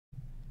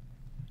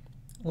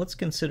Let's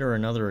consider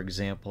another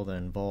example that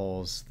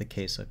involves the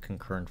case of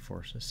concurrent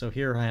forces. So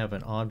here I have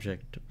an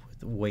object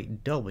with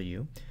weight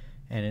W,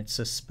 and it's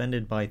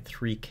suspended by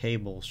 3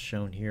 cables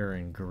shown here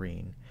in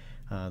green.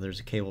 There's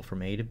a cable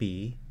from A to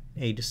B,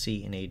 A to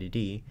C, and A to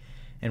D,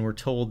 and we're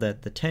told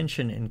that the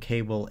tension in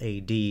cable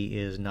AD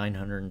is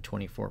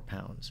 924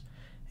 pounds.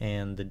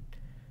 And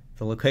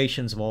the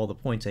locations of all the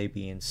points A,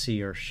 B, and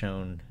C are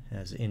shown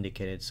as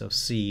indicated. So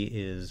C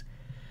is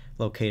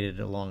located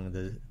along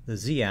the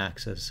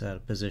z-axis at a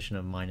position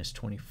of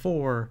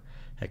 -24,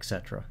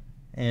 etc.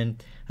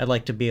 And I'd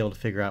like to be able to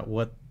figure out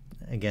what,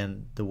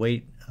 again, the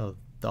weight of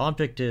the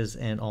object is,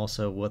 and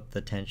also what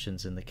the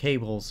tensions in the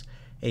cables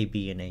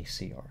AB and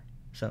AC are.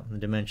 So the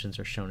dimensions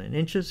are shown in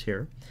inches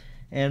here.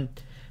 And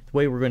the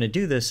way we're going to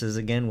do this is,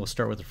 again, we'll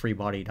start with a free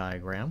body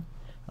diagram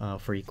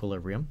for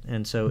equilibrium.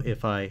 And so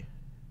if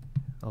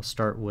I'll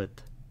start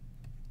with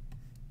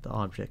the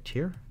object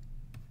here.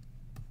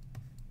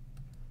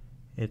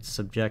 It's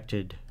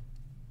subjected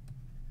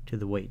to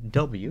the weight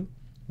W,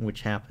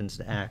 which happens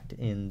to act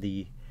in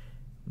the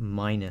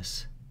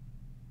minus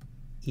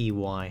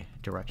EY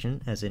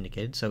direction as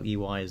indicated. So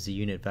EY is the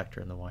unit vector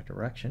in the Y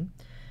direction.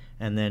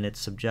 And then it's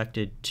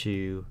subjected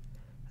to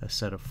a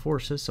set of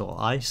forces. So I'll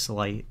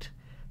isolate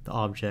the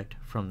object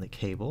from the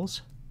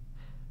cables.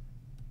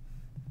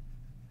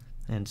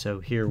 And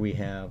so here we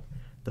have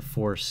the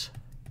force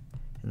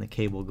in the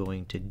cable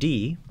going to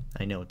D.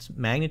 I know its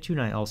magnitude,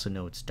 and I also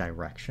know its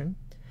direction.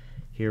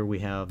 Here we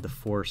have the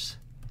force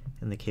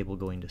in the cable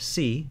going to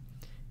C,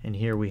 and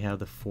here we have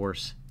the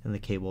force in the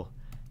cable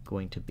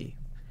going to B.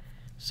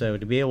 So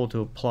to be able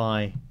to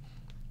apply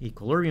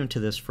equilibrium to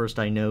this, first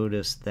I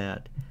notice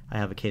that I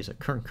have a case of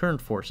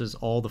concurrent forces.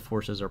 All the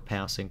forces are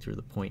passing through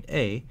the point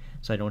A,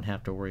 so I don't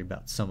have to worry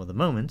about sum of the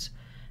moments.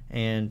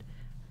 And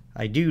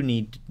I do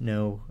need to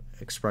know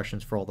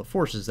expressions for all the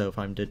forces, though, if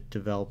I'm to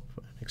develop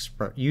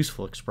an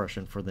useful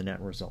expression for the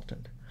net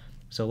resultant.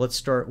 So let's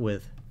start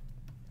with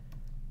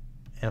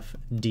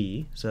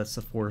FD, so that's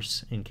the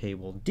force in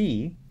cable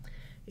D.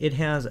 It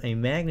has a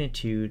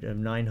magnitude of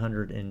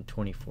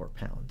 924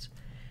 pounds,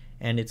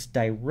 and its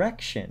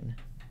direction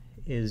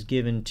is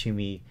given to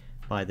me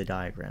by the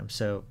diagram.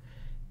 So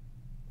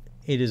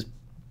it is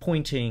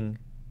pointing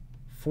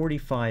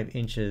 45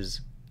 inches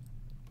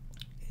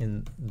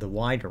in the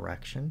Y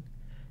direction.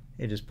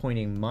 It is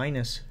pointing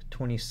minus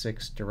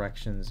 26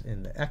 directions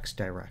in the X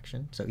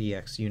direction, so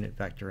EX, unit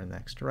vector in the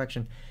X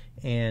direction,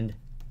 and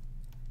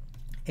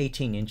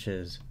 18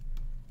 inches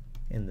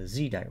in the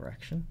Z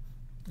direction.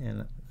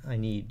 And I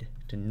need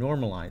to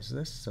normalize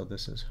this, so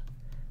this is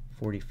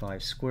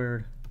 45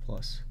 squared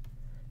plus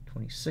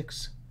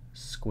 26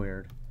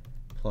 squared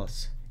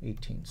plus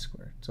 18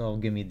 squared. So it'll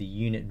give me the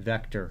unit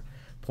vector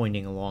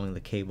pointing along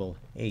the cable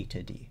A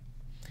to D.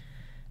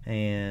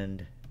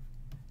 And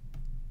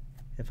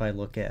if I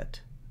look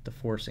at the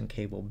force in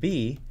cable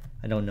B,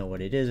 I don't know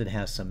what it is. It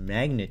has some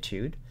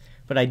magnitude,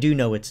 but I do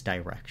know its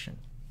direction.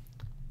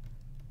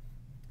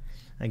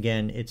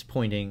 Again, it's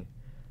pointing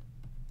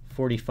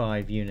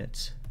 45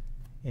 units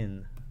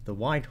in the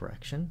Y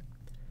direction,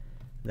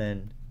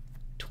 then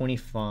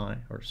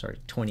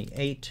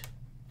 28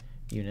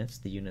 units,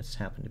 the units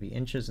happen to be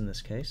inches in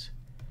this case,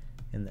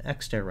 in the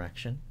X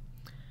direction,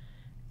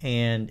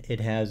 and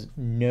it has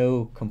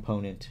no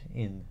component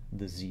in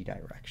the Z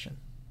direction.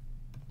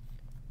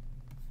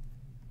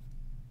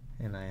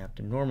 And I have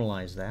to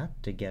normalize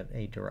that to get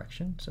a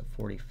direction, so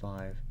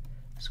 45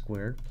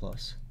 squared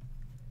plus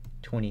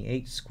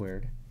 28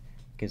 squared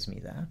gives me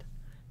that.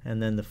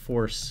 And then the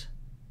force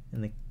in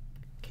the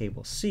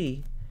cable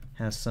C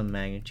has some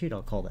magnitude,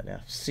 I'll call that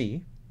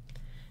FC,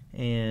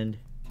 and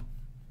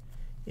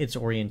its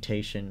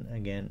orientation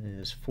again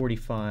is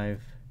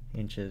 45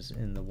 inches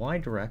in the Y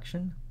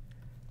direction,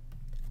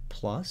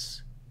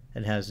 plus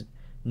it has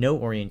no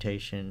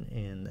orientation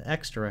in the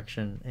X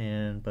direction,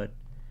 but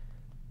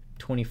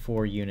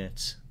 24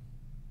 units,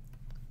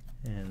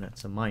 and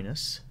that's a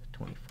minus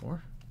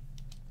 24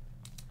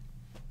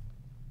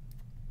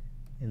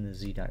 in the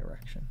Z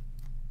direction.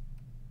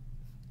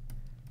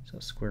 So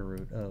square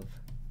root of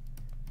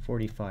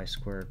 45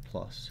 squared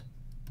plus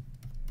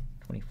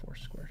 24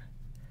 squared.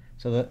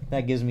 So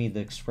that gives me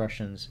the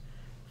expressions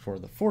for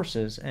the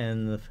forces,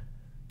 and the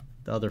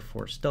other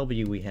force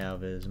W we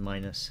have is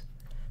minus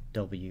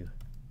W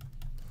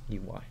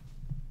UY.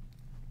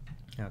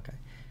 Okay.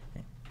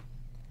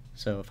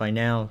 So if I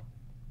now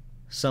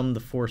sum the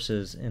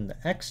forces in the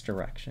X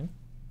direction,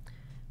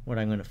 what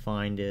I'm going to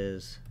find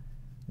is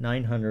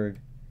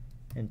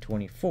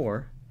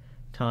 924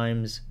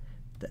 times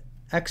the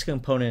X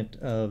component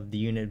of the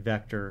unit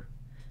vector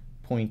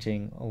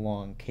pointing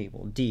along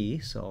cable D,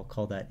 so I'll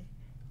call that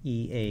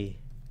EADX,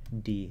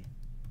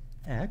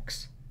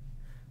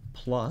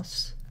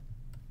 plus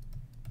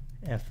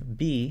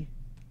FB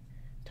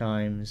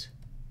times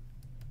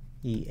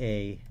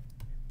EABX.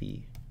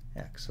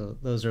 So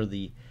those are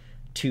the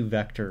two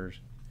vector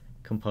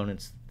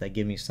components that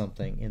give me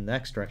something in the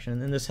X direction,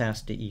 and then this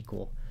has to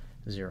equal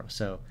 0.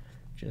 So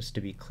just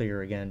to be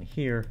clear again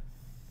here,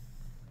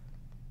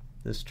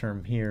 this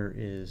term here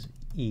is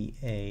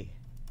EADX,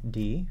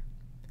 D.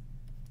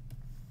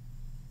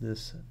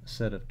 This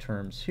set of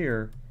terms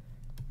here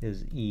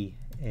is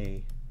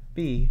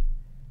EAB.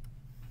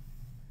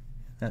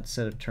 That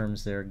set of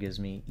terms there gives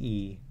me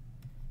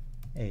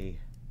EAC.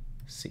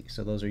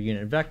 So those are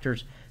unit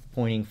vectors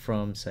pointing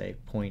from, say,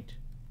 point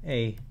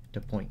A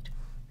to point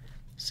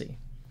C.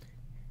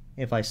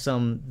 If I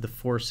sum the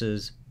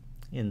forces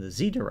in the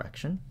z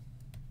direction,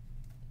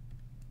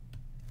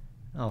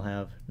 I'll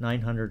have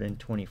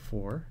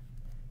 924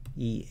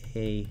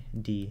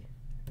 EADZ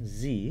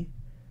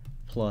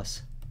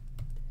plus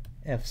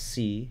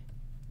FC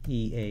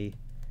EACZ.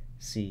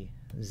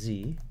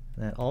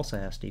 That also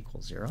has to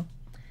equal 0.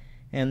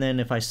 And then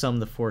if I sum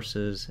the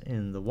forces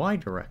in the y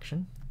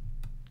direction,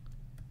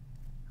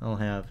 I'll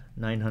have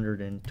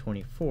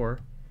 924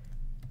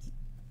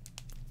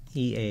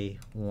 EAY,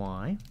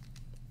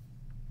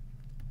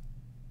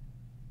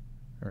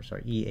 or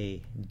sorry,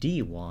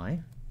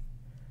 EADY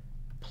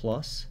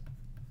plus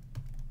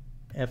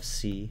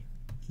FC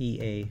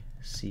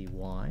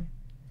EACY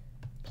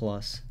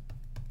plus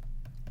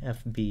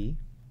FB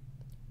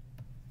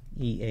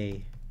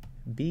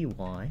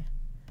EABY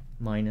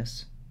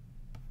minus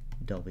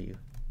W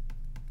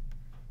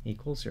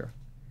equals 0.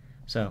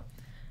 So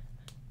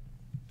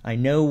I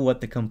know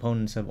what the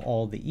components of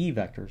all the E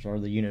vectors are,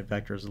 the unit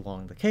vectors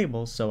along the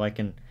cable, so I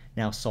can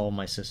now solve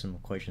my system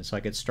equation. So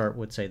I could start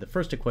with, say, the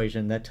first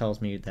equation. That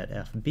tells me that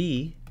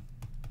FB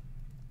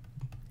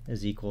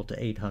is equal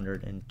to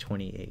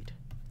 828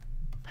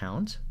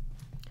 pounds.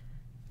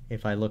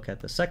 If I look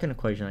at the second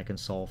equation, I can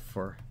solve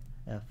for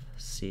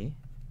FC,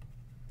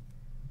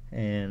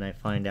 and I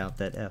find out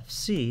that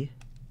FC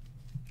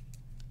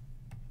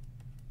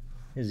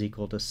is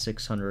equal to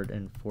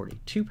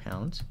 642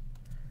 pounds.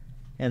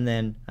 And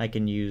then I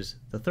can use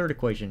the third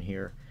equation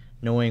here,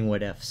 knowing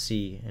what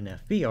FC and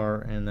FB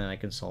are, and then I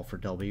can solve for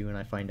W, and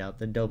I find out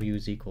that W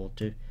is equal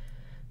to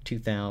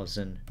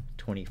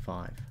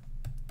 2,025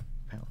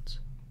 pounds.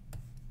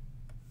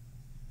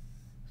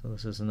 So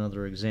this is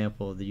another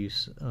example of the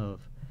use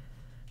of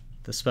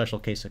the special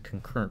case of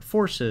concurrent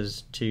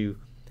forces to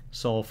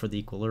solve for the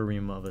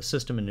equilibrium of a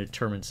system and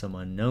determine some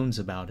unknowns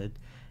about it.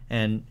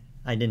 And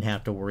I didn't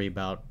have to worry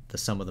about the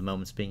sum of the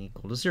moments being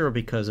equal to 0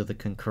 because of the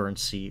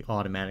concurrency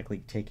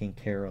automatically taking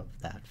care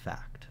of that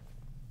fact.